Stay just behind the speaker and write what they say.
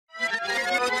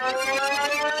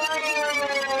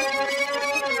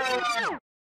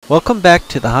Welcome back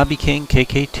to the HobbyKing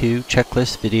KK2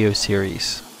 checklist video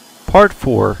series. Part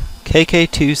 4,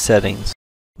 KK2 settings.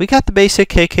 We got the basic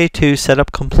KK2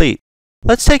 setup complete.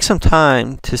 Let's take some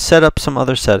time to set up some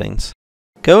other settings.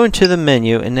 Go into the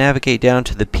menu and navigate down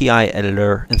to the PI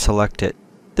editor and select it.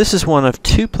 This is one of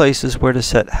two places where to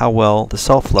set how well the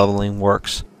self-leveling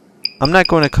works. I'm not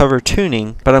going to cover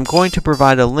tuning, but I'm going to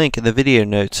provide a link in the video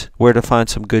notes where to find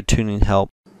some good tuning help.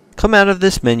 Come out of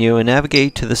this menu and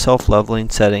navigate to the self-leveling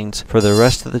settings for the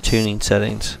rest of the tuning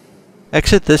settings.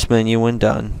 Exit this menu when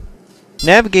done.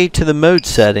 Navigate to the mode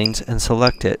settings and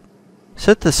select it.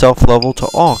 Set the self-level to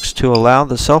aux to allow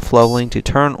the self-leveling to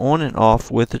turn on and off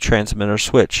with the transmitter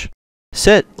switch.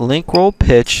 Set link roll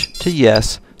pitch to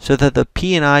yes so that the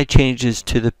P&I changes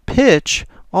to the pitch.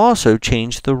 Also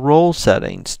change the roll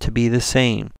settings to be the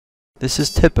same. This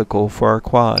is typical for our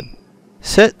quad.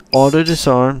 Set auto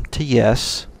disarm to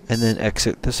yes and then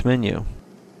exit this menu.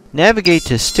 Navigate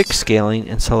to stick scaling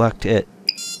and select it.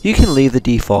 You can leave the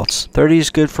defaults. 30 is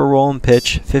good for roll and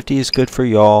pitch, 50 is good for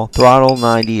yaw, throttle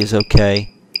 90 is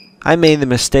okay. I made the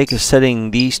mistake of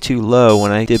setting these too low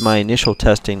when I did my initial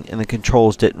testing and the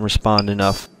controls didn't respond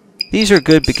enough. These are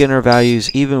good beginner values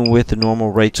even with the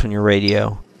normal rates on your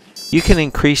radio. You can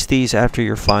increase these after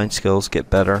your flying skills get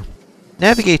better.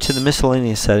 Navigate to the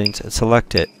miscellaneous settings and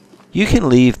select it. You can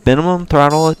leave minimum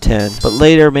throttle at 10, but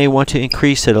later may want to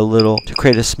increase it a little to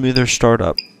create a smoother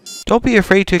startup. Don't be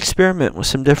afraid to experiment with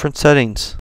some different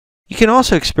settings. You can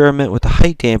also experiment with the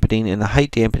height dampening and the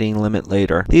height dampening limit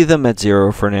later. Leave them at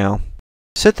 0 for now.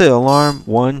 Set the alarm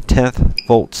 1/10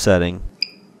 volt setting.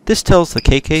 This tells the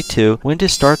KK2 when to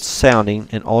start sounding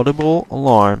an audible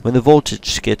alarm when the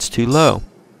voltage gets too low.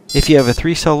 If you have a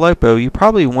 3-cell LiPo, you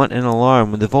probably want an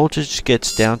alarm when the voltage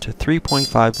gets down to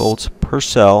 3.5 volts per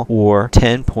cell or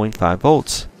 10.5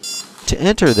 volts. To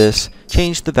enter this,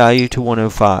 change the value to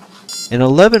 105. An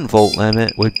 11 volt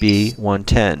limit would be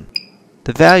 110.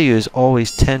 The value is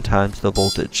always 10 times the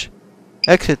voltage.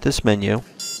 Exit this menu,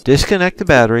 disconnect the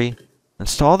battery,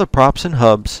 install the props and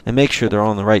hubs, and make sure they're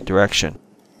on the right direction.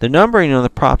 The numbering on the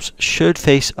props should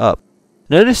face up.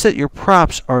 Notice that your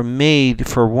props are made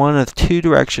for one of two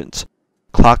directions,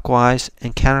 clockwise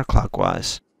and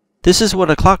counterclockwise. This is what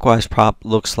a clockwise prop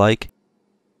looks like,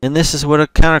 and this is what a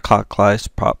counterclockwise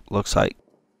prop looks like.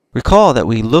 Recall that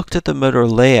we looked at the motor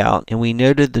layout and we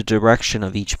noted the direction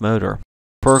of each motor.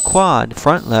 For a quad,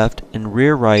 front left and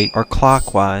rear right are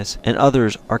clockwise and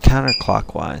others are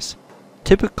counterclockwise.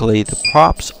 Typically, the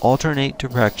props alternate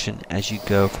direction as you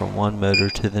go from one motor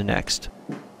to the next.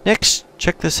 Next,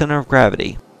 check the center of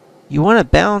gravity. You want to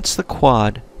balance the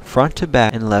quad front to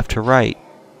back and left to right.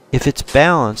 If it's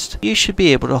balanced, you should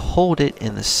be able to hold it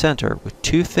in the center with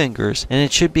 2 fingers and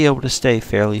it should be able to stay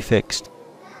fairly fixed.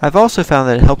 I've also found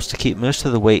that it helps to keep most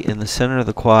of the weight in the center of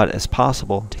the quad as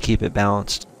possible to keep it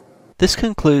balanced. This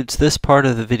concludes this part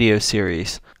of the video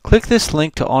series. Click this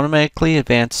link to automatically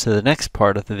advance to the next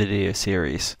part of the video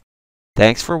series.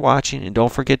 Thanks for watching and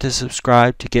don't forget to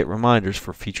subscribe to get reminders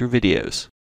for future videos.